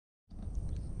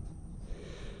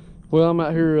Well, I'm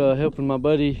out here helping my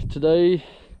buddy today.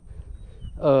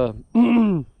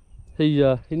 He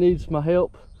needs my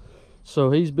help, so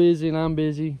he's busy and I'm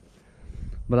busy.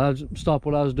 But I stopped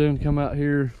what I was doing to come out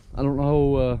here. I don't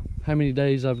know how many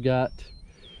days I've got,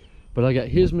 but I got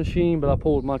his machine, but I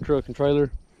pulled my truck and trailer.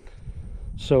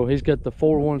 So he's got the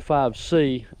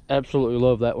 415C. Absolutely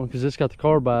love that one because it's got the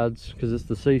carbides, because it's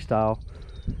the C style.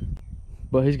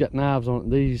 But he's got knives on it.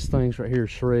 These things right here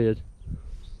shred.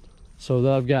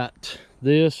 So I've got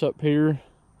this up here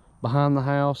behind the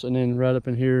house, and then right up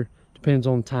in here, depends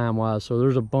on time wise. So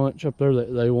there's a bunch up there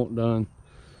that they want done.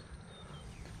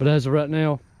 But as of right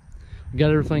now, got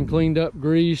everything cleaned up,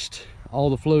 greased, all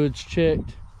the fluids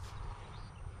checked.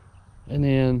 And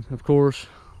then of course,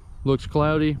 looks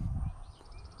cloudy.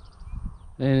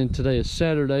 And today is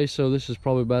Saturday, so this is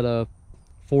probably about a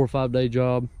 4 or 5 day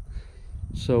job.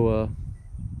 So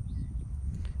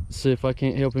let's see if I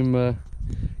can't help him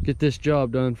get this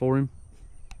job done for him.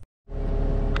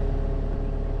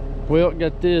 Well,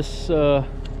 got this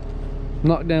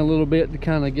knocked down a little bit to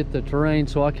kind of get the terrain,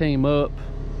 so I came up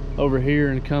over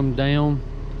here and come down,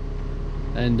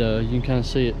 and you can kind of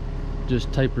see it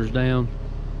just tapers down.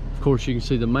 Of course you can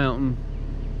see the mountain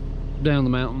down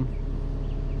the mountain.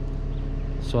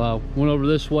 So I went over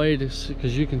this way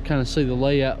because you can kind of see the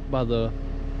layout by the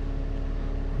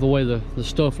way the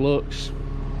stuff looks.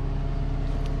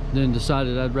 Then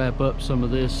decided I'd wrap up some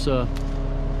of this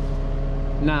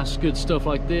nice good stuff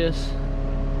like this.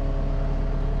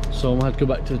 So I'm gonna have to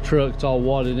go back to the truck. It's all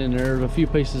wadded in there. There's a few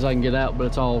pieces I can get out, but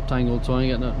it's all tangled, so I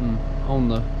ain't got nothing on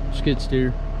the skid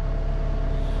steer.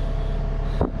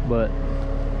 But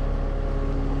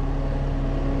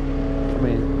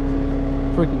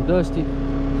man, freaking dusty.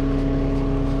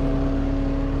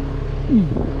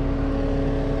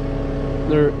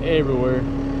 They're everywhere.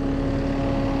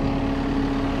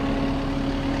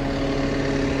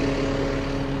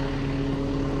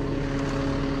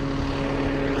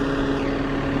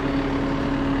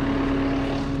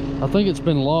 I think it's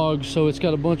been logged, so it's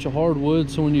got a bunch of hardwood,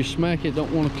 so when you smack it,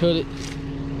 don't want to cut it.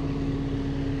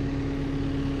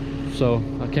 So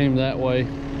I came that way.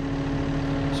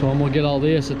 So I'm gonna get all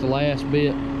this at the last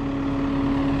bit.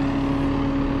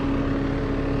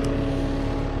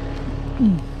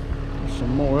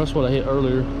 Some more. That's what I hit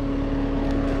earlier.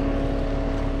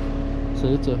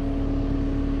 So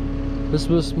this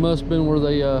must have been where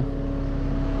they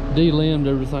de-limbed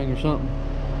everything or something.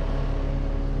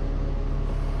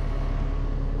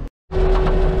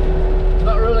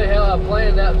 Not really how I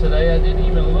planned out today. I didn't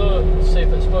even look to see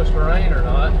if it's supposed to rain or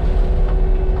not.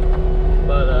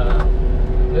 But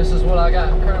this is what I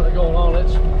got currently going on.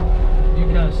 You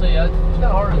can kind of see, it's kind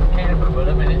of hard in the camera, but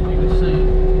I mean, you can see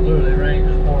literally rain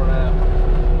just pouring out.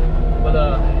 But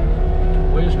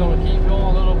we're just going to keep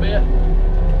going a little bit.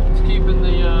 It's keeping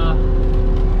the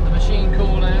machine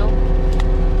cool down.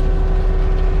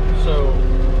 So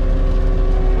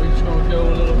we're just going to go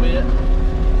a little bit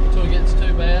until it gets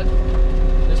too bad.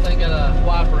 This thing got a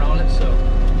wiper on it, so.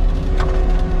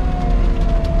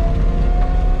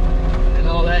 And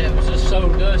all that, it was just so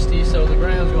dusty, so the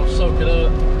ground's going to soak it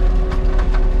up.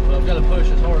 But I've got to push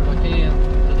as hard as I can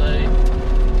today.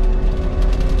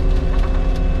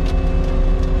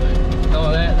 All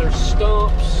that, there's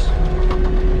stumps,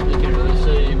 you can't really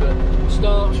see, but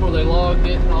stumps where they logged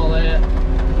it and all that.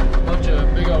 A bunch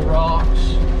of big old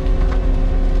rocks.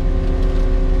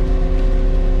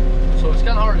 So it's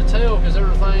kind of hard to tell because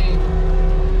everything,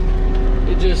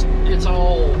 it's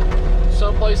all,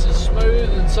 some places smooth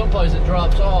and some places it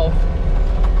drops off.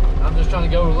 I'm just trying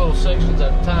to go to little sections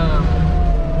at a time.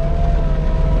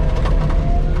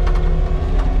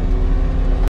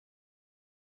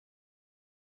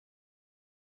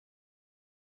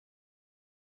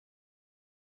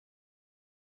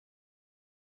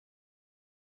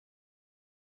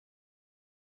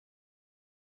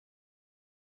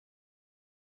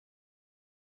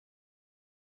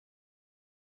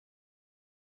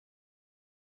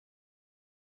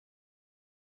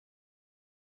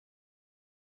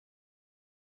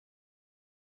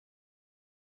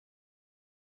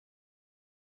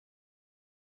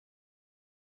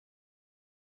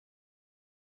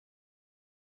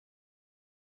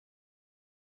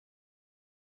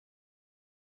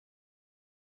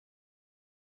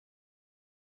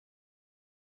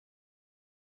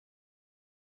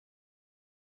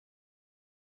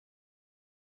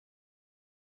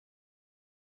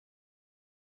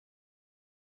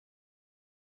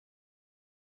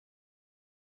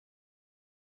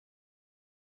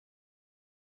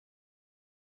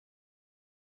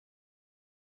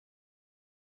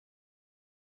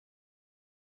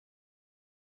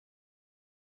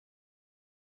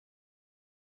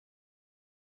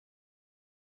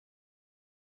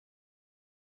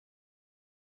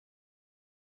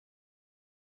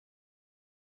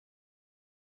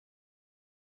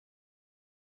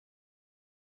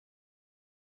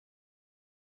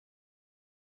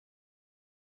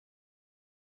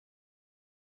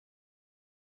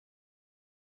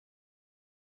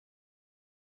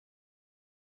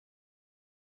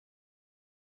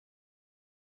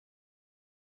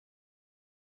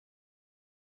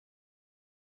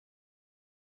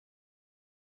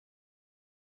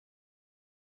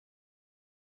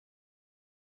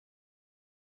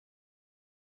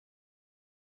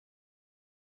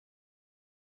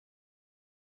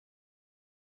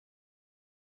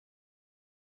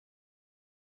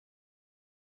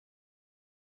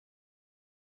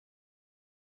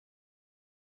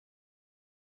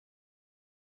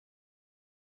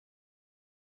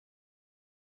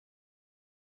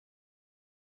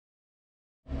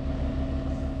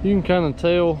 You can kind of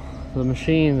tell the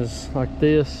machine is like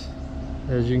this,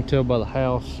 as you can tell by the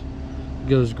house. It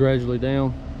goes gradually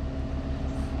down.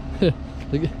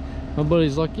 My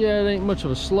buddy's like, yeah, it ain't much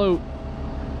of a slope,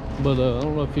 but I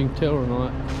don't know if you can tell or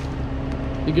not.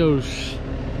 It goes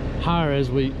higher as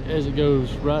it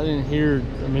goes right in here.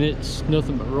 I mean, it's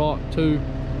nothing but rock too.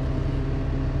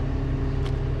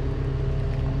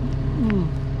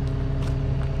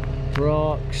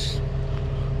 Rocks,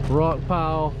 rock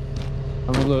pile.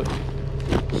 I mean, look,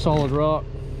 solid rock.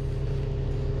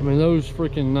 I mean, those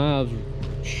freaking knives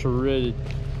are shredded.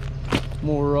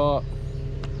 More rock.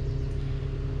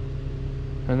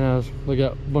 And now they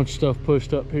got a bunch of stuff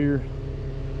pushed up here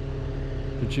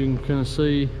that you can kind of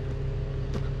see.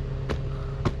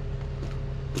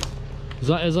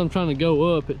 As I'm trying to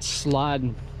go up, it's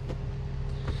sliding,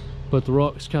 but the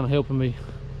rock's kind of helping me.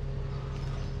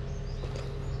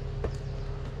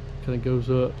 Kind of goes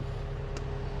up.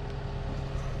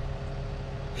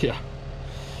 Yeah.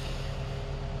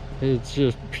 It's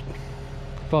just,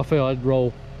 if I fell, I'd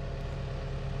roll.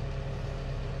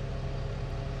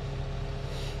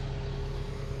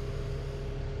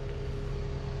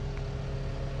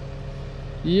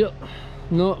 Yep,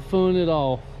 not fun at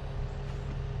all.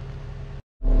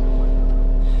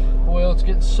 Well, it's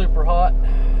getting super hot.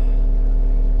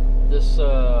 This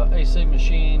AC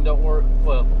machine don't work.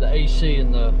 Well, the AC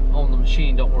on the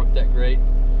machine don't work that great.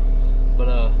 But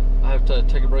I have to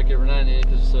take a break every now and then,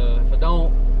 because if I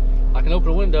don't, I can open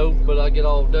a window, but I get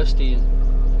all dusty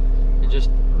and it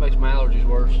just makes my allergies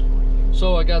worse.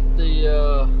 So I got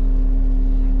the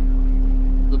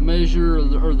measure or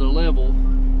the level.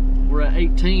 We're at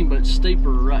 18, but it's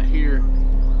steeper right here.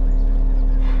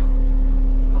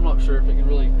 I'm not sure if it can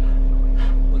really,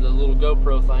 with the little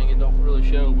GoPro thing, it don't really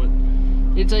show, but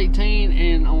it's 18,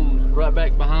 and on right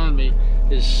back behind me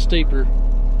is steeper.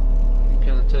 You can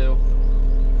kind of tell.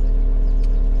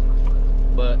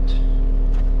 But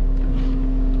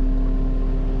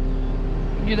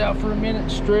get out for a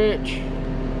minute, stretch.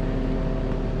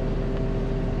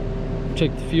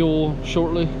 Check the fuel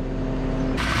shortly.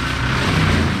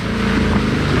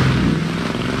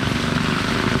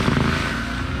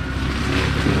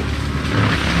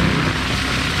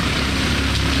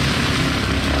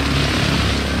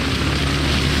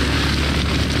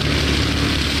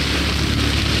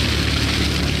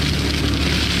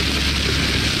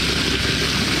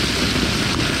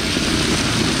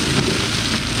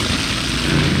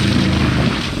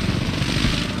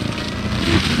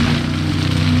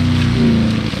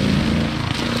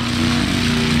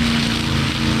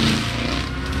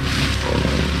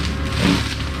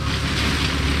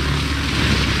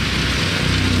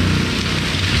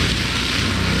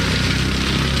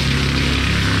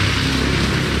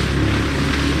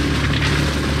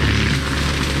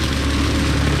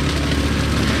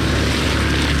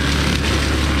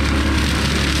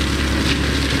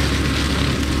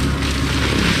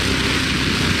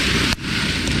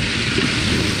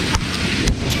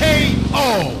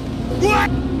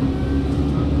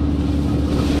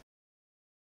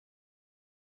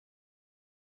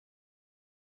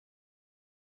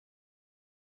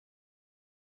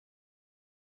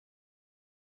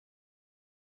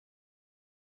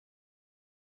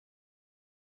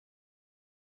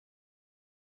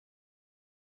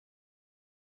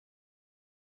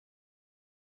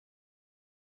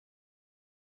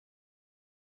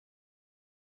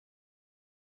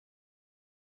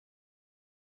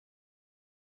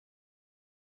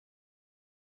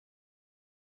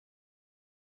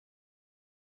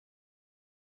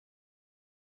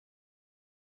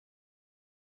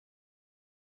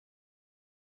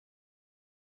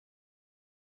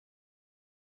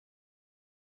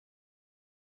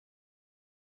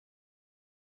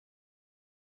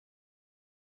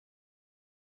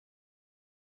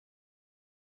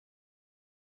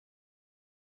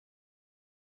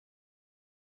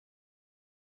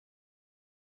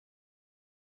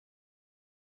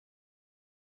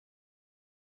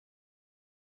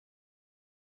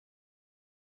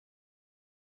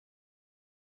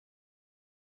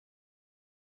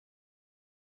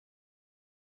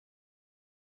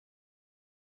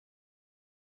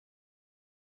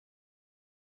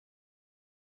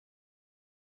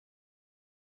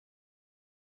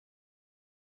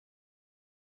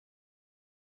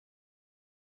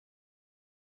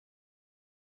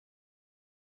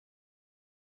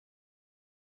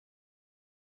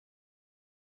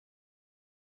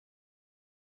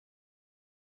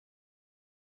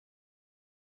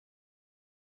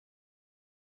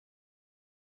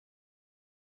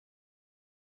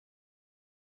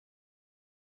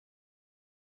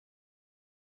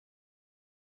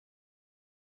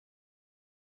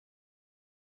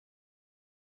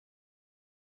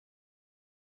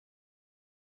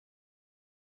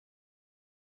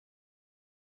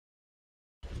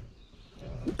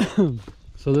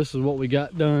 So this is what we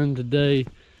got done today.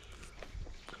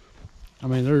 I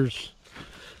mean, there's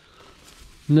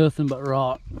nothing but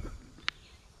rock,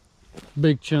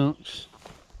 big chunks.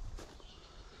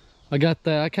 I got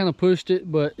that, I kind of pushed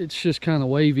it, but it's just kind of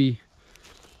wavy.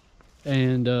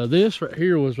 And this right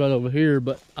here was right over here,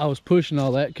 but I was pushing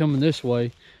all that coming this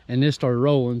way, and this started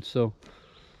rolling. So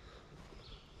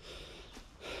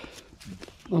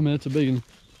I mean, it's a big one,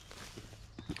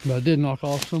 but I did knock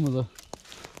off some of the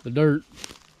dirt.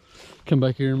 Come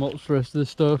back here and mulch the rest of this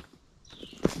stuff.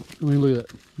 I mean, look at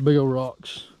that, big old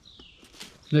rocks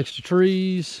next to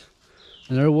trees,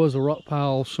 and there was a rock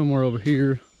pile somewhere over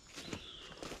here.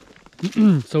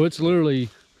 So it's literally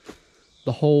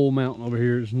the whole mountain over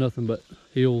here is nothing but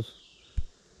hills.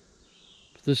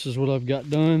 This is what I've got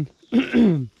done.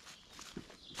 Kind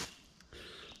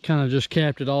of just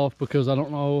capped it off because I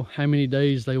don't know how many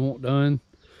days they want done,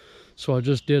 so I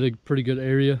just did a pretty good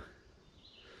area.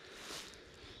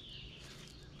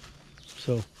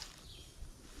 So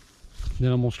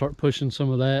then I'm gonna start pushing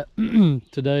some of that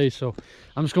today. So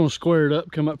I'm just gonna square it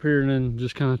up, come up here, and then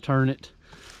just kind of turn it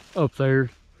up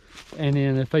there. And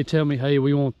then if they tell me, hey,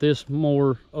 we want this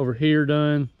more over here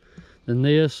done than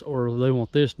this, or they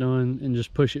want this done, and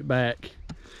just push it back.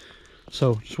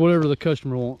 So just whatever the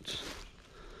customer wants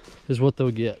is what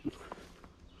they'll get.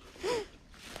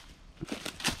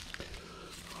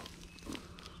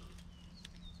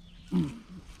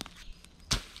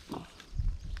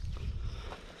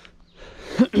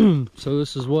 So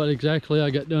this is what exactly I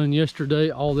got done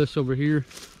yesterday, all this over here.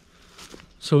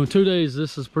 So in 2 days,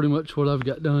 this is pretty much what I've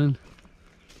got done.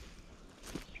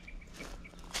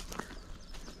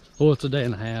 Well, it's a day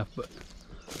and a half, but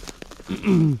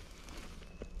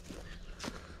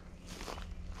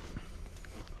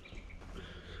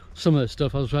some of that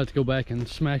stuff I was about to go back and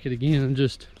smack it again and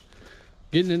just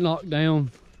getting it knocked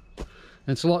down. And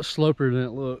it's a lot sloper than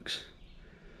it looks.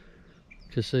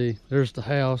 Cause see, there's the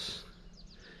house,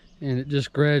 and it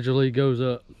just gradually goes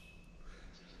up.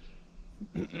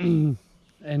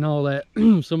 And all that,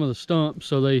 some of the stumps,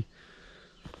 so they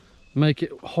make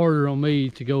it harder on me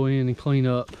to go in and clean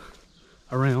up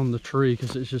around the tree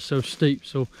because it's just so steep.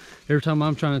 So every time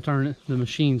I'm trying to turn it, the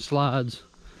machine slides.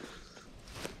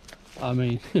 I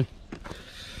mean,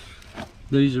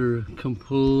 these are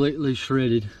completely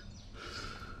shredded.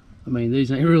 I mean,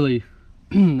 these ain't really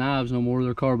knives no more,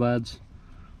 they're carbides.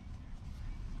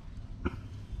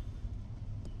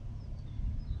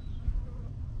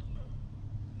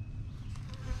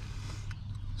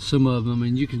 Some of them, I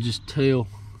mean, you can just tell,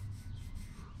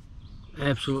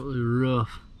 absolutely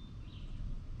rough.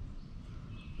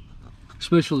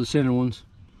 Especially the center ones.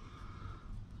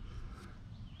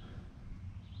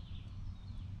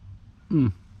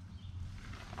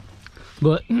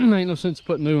 But ain't no sense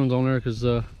putting new ones on there because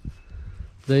they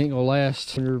ain't gonna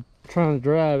last. When you're trying to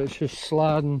drive, it's just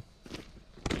sliding.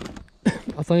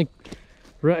 I think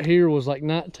right here was like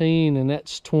 19, and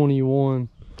that's 21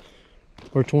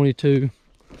 or 22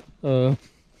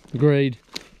 grade.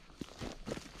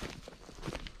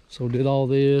 So did all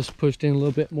this, pushed in a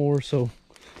little bit more. So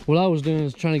what I was doing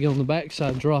is trying to get on the back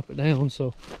side, drop it down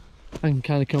so I can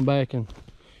kind of come back and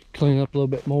clean up a little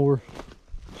bit more.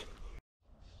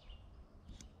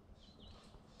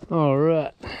 All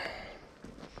right,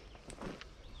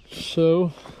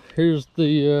 so here's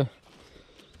the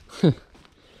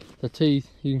the teeth.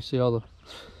 You can see all the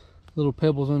little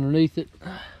pebbles underneath it.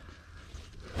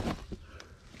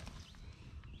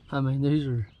 I mean, these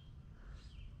are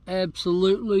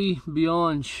absolutely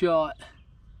beyond shot.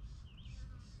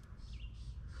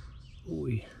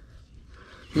 Boy,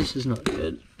 this is not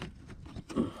good.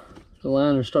 The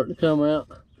liner's starting to come out.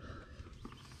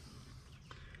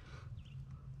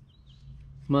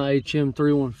 My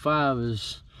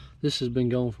HM315 this has been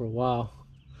going for a while.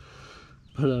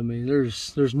 But I mean,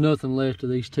 there's nothing left of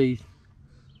these teeth.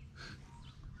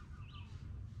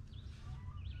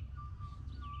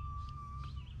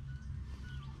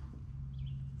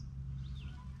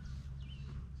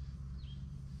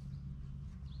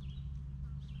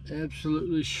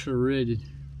 Absolutely shredded.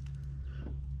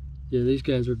 Yeah, these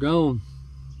guys are gone.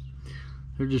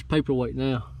 They're just paperweight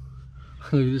now.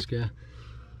 Look at this guy.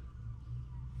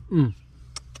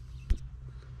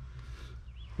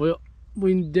 Well,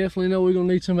 we definitely know we're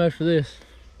gonna need some after this.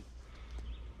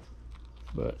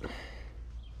 But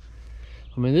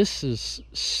I mean, this is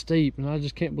steep, and I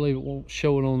just can't believe it won't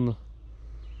show it on the.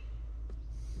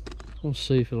 Let's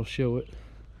see if it'll show it.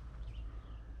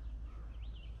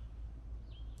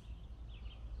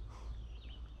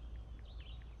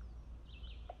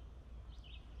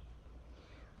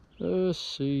 Let's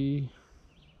see.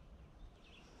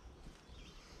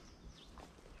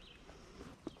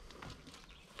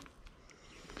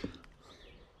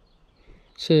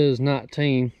 says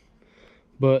 19,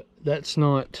 but that's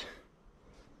not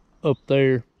up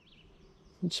there.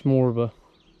 It's more of a,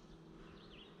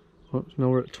 oh, no,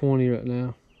 we're at 20 right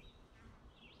now.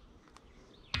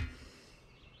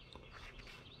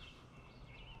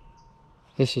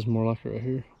 This is more like it right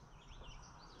here.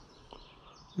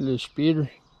 Little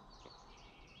spitter.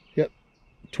 Yep,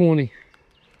 20.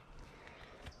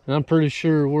 And I'm pretty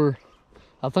sure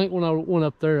I think when I went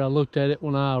up there, I looked at it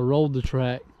when I rolled the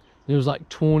track. It was like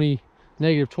 20,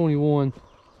 negative 21.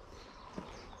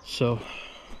 So,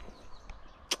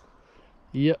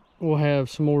 yep, we'll have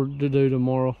some more to do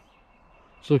tomorrow.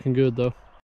 It's looking good though.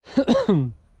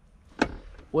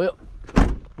 Well,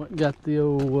 got the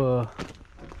old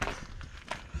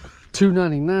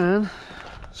 299.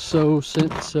 So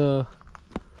since the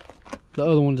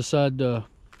other one decided to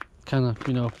kind of,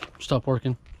 you know, stop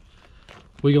working,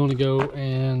 we're gonna go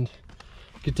and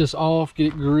get this off, get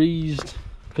it greased,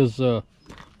 because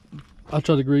I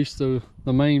try to grease the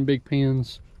main big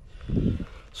pins.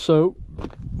 So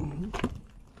I'm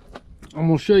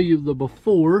gonna show you the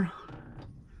before.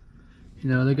 You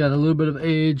know, they got a little bit of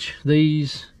edge.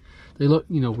 These, they look,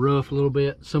 you know, rough a little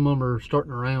bit. Some of them are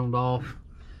starting to round off.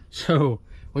 So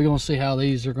we're gonna see how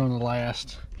these are gonna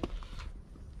last.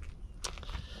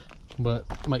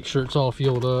 But make sure it's all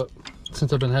fueled up.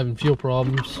 Since I've been having fuel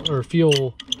problems, or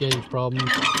fuel gauge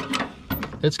problems,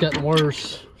 it's gotten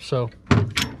worse. So I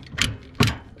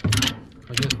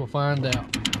guess we'll find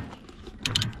out.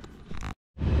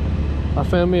 I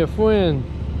found me a friend.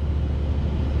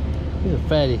 He's a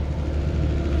fatty.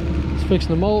 He's fixing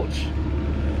the mulch,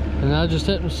 and I just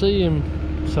happened to see him,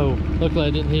 so luckily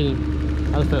I didn't hit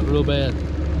him. I just felt real bad.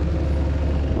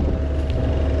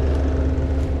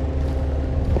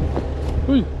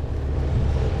 Whew.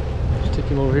 Stick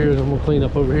him over here, and I'm gonna clean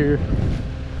up over here.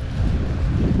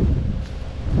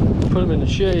 Put him in the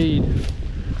shade.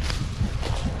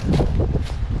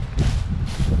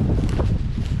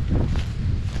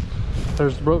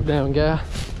 There's the broke down guy.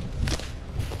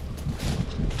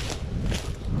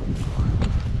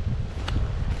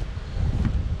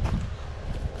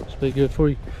 This will be good for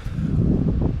you.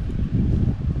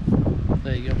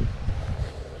 There you go.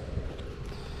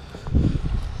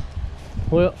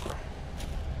 Well,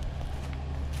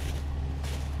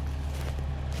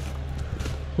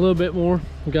 a little bit more.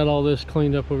 Got all this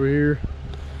cleaned up over here.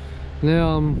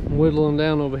 Now I'm whittling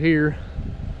down over here.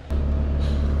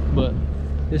 But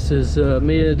this is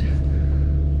mid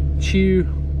chew.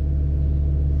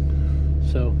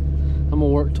 So I'm gonna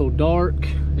work till dark,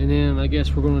 and then I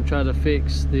guess we're gonna try to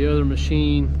fix the other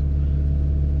machine.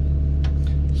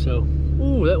 So,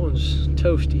 ooh, that one's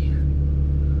toasty.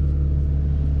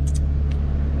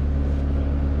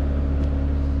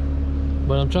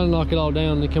 But I'm trying to knock it all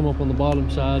down and come up on the bottom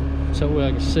side so that way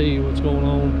I can see what's going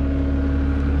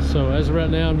on. So as of right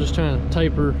now, I'm just trying to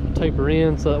taper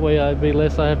in so that way I'd be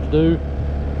less I have to do,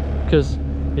 because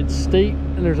it's steep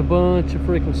and there's a bunch of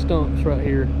freaking stumps right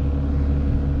here.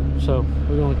 So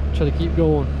we're gonna try to keep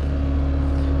going.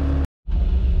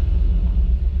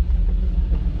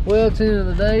 Well, it's the end of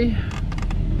the day,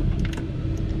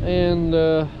 and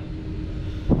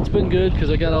it's been good because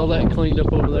I got all that cleaned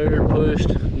up over there, pushed.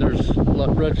 And there's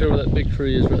like right over that big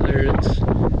tree is right there. It's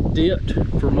dipped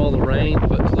from all the rain,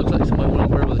 but it looks like somebody went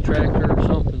over there with a tractor or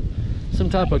something, some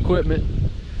type of equipment.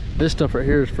 This stuff right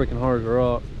here is freaking hard as a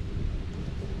rock.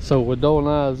 So with dull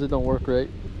knives, it don't work right.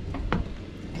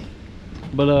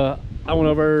 But I went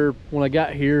over when I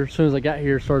got here. As soon as I got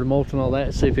here, started mulching all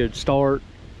that, see if it would start.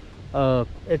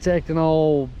 It's acting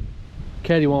all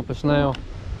cattywampus now,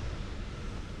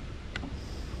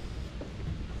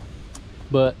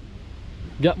 but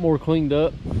got more cleaned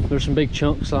up. There's some big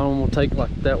chunks I'm gonna take like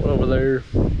that one over there,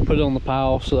 put it on the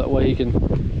pile so that way he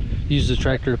can use the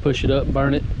tractor to push it up and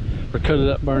burn it, or cut it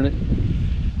up and burn it.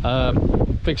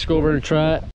 Fix to go over and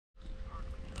try it.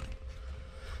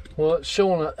 Well, it's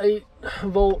showing an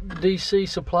 8-volt DC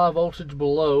supply voltage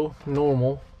below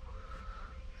normal,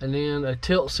 and then a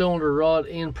tilt cylinder rod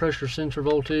end pressure sensor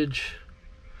voltage,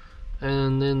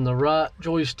 and then the right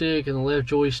joystick and the left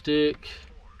joystick.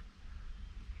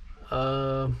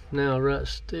 Now right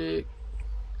stick,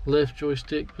 left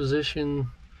joystick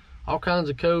position, all kinds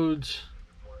of codes.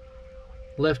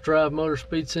 Left drive motor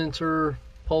speed sensor,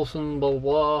 pulsing, blah blah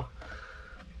blah.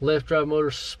 Left drive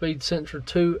motor speed sensor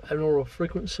 2, abnormal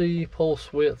frequency,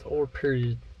 pulse width or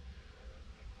period.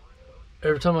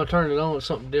 Every time I turn it on, it's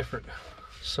something different.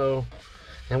 So,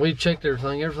 and we've checked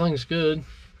everything. Everything's good.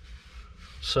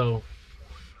 So,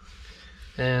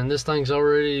 and this thing's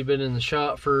already been in the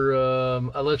shop for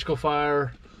electrical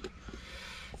fire,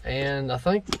 and I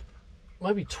think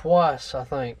maybe twice, I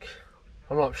think,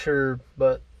 I'm not sure,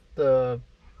 but the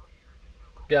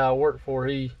guy I work for,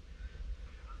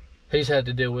 he's had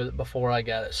to deal with it before I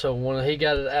got it. So when he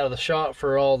got it out of the shop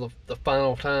for all the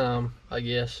final time, I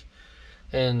guess,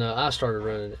 and I started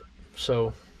running it.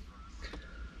 So,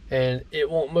 and it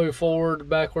won't move forward,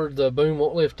 backward, the boom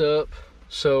won't lift up,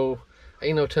 so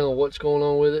ain't no telling what's going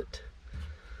on with it.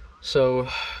 So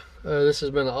this has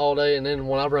been an all day, and then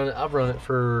when I've run it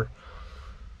for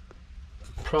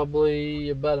probably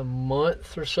about a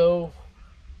month or so,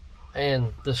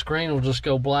 and the screen will just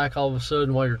go black all of a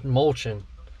sudden while you're mulching,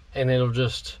 and it'll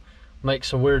just make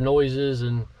some weird noises.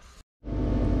 And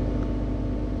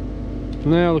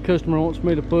now the customer wants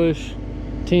me to push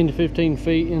 10 to 15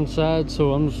 feet inside,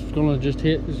 so I'm just gonna just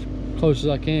hit as close as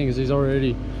I can, because he's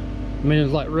already, I mean,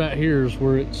 it's like right here is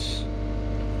where it's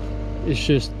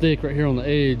just thick right here on the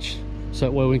edge, so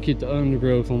that way we can keep the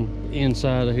undergrowth on the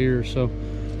inside of here. So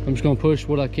I'm just gonna push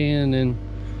what I can and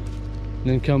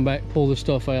then come back, pull this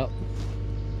stuff out.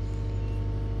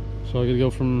 So I gotta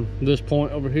go from this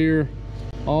point over here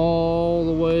all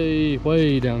the way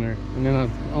down there, and then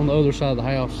on the other side of the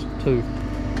house too.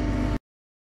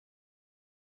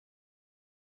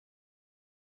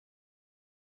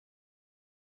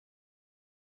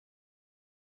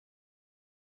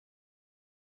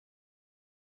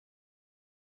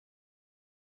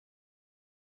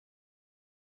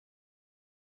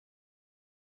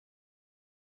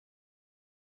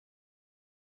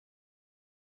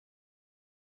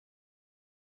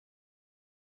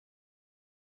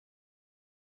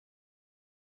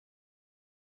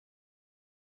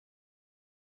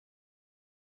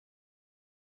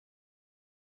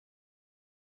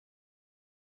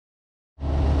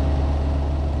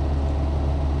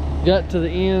 Got to the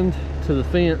end, to the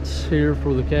fence here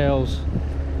for the cows,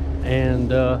 and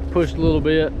pushed a little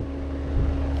bit.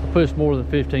 I pushed more than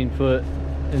 15 foot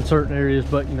in certain areas,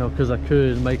 but you know, because I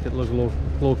could make it look a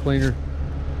little cleaner.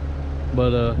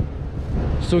 But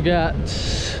still got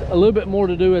a little bit more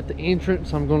to do at the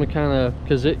entrance. I'm going to kind of,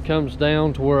 because it comes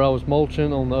down to where I was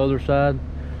mulching on the other side,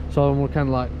 so I'm going to kind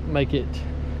of like make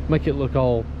it look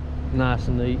all nice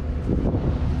and neat.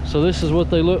 So this is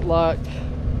what they look like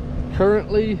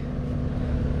currently.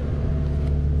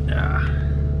 I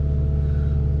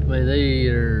mean, they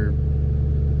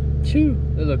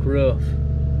look rough,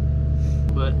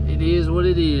 but it is what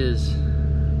it is.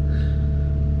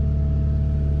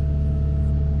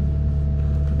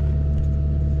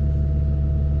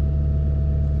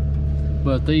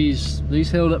 But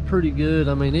these held up pretty good.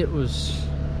 I mean, it was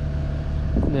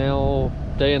now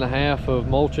a day and a half of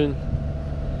mulching.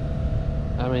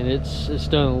 I mean, it's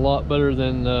done a lot better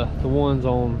than the ones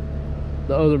on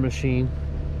the other machine,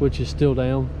 which is still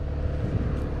down.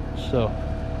 So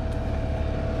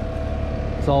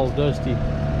it's all dusty.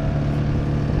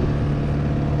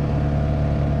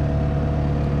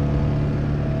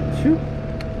 Shoot.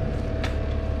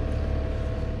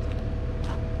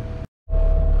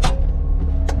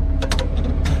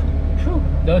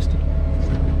 Dusty.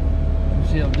 You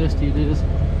see how dusty it is.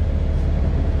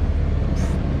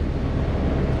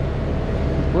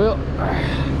 Well,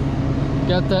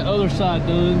 got that other side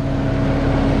done.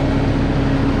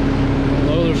 On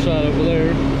the other side over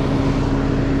there.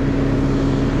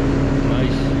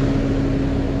 Nice.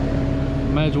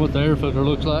 Imagine what the air filter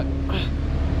looks like.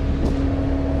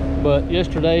 But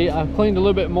yesterday I cleaned a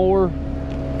little bit more.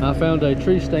 I found a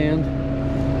tree stand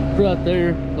right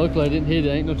there. Luckily I didn't hit it.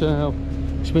 Ain't no telling how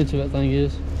expensive that thing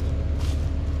is.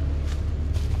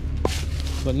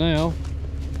 But now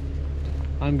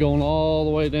I'm going all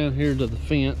the way down here to the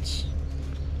fence.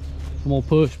 I'm gonna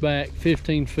push back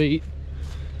 15 feet,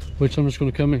 which I'm just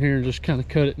gonna come in here and just kind of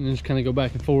cut it and just kind of go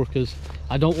back and forth, because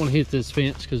I don't want to hit this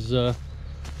fence, because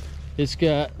it's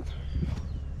got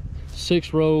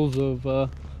 6 rows of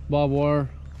barbed wire.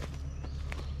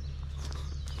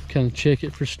 Kind of check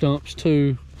it for stumps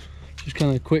too, just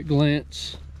kind of quick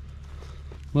glance.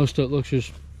 Most of it looks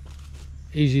just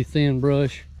easy thin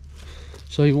brush.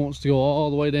 So he wants to go all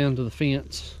the way down to the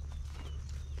fence.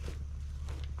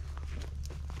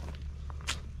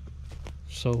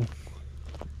 So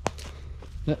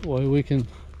that way we can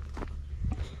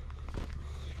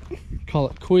call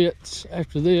it quits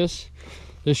after this.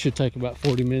 This should take about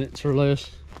 40 minutes or less.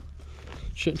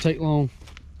 Shouldn't take long.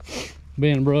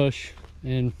 Band brush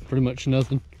and pretty much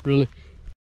nothing really.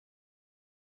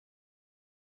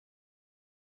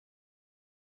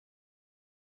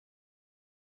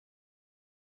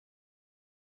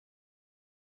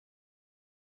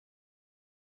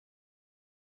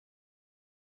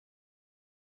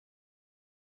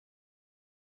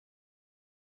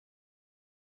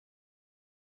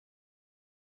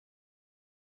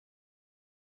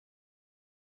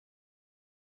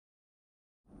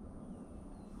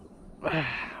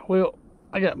 well,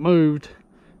 I got moved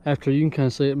after. You can kind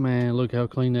of see it. Man, look how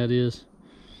clean that is.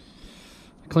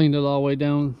 I cleaned it all the way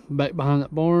down back behind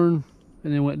that barn,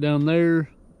 and then went down there,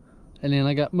 and then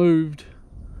I got moved.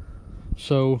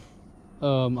 So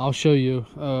I'll show you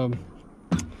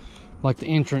like the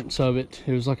entrance of it.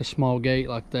 It was like a small gate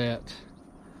like that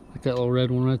little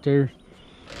red one right there.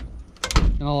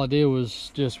 And all I did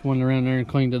was just went around there and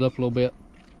cleaned it up a little bit.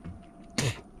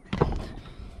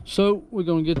 So we're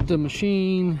gonna get the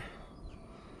machine.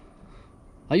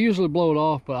 I usually blow it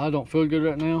off, but I don't feel good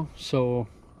right now, so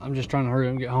I'm just trying to hurry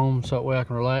up and get home so that way I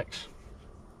can relax.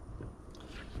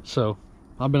 So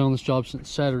I've been on this job since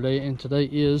Saturday, and today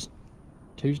is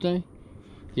Tuesday.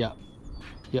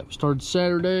 Yep, started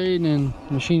Saturday, and then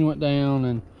the machine went down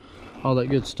and all that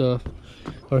good stuff,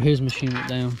 or his machine went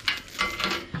down.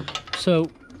 So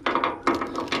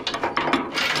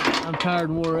I'm tired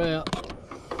and wore out.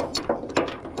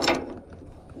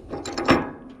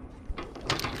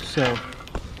 So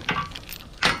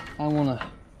I want to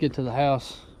get to the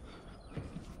house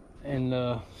and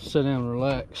sit down and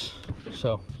relax.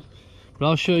 So, but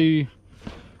I'll show you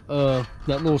that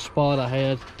little spot I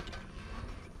had.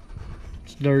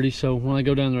 It's dirty, so when I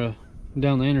go down the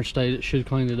interstate, it should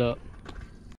clean it up.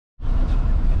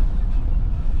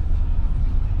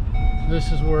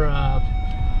 This is where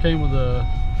I came with the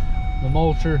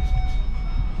mulcher.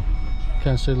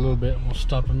 Kind of see a little bit. We'll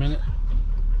stop a minute.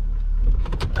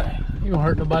 You won't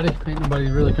hurt nobody. Ain't nobody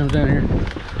really comes down here.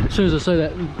 As soon as I say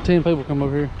that, 10 people come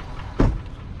over here.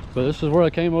 But this is where I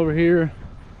came over here.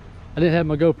 I didn't have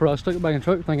my GoPro. I stuck it back in the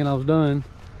truck thinking I was done,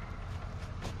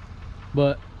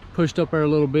 but pushed up there a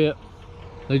little bit.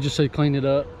 They just said clean it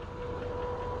up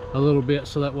a little bit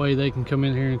so that way they can come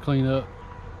in here and clean up.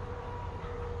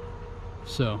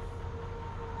 So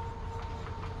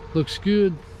looks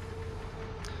good.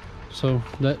 So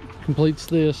that completes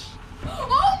this.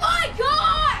 Oh my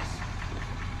gosh!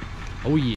 Oh yeah.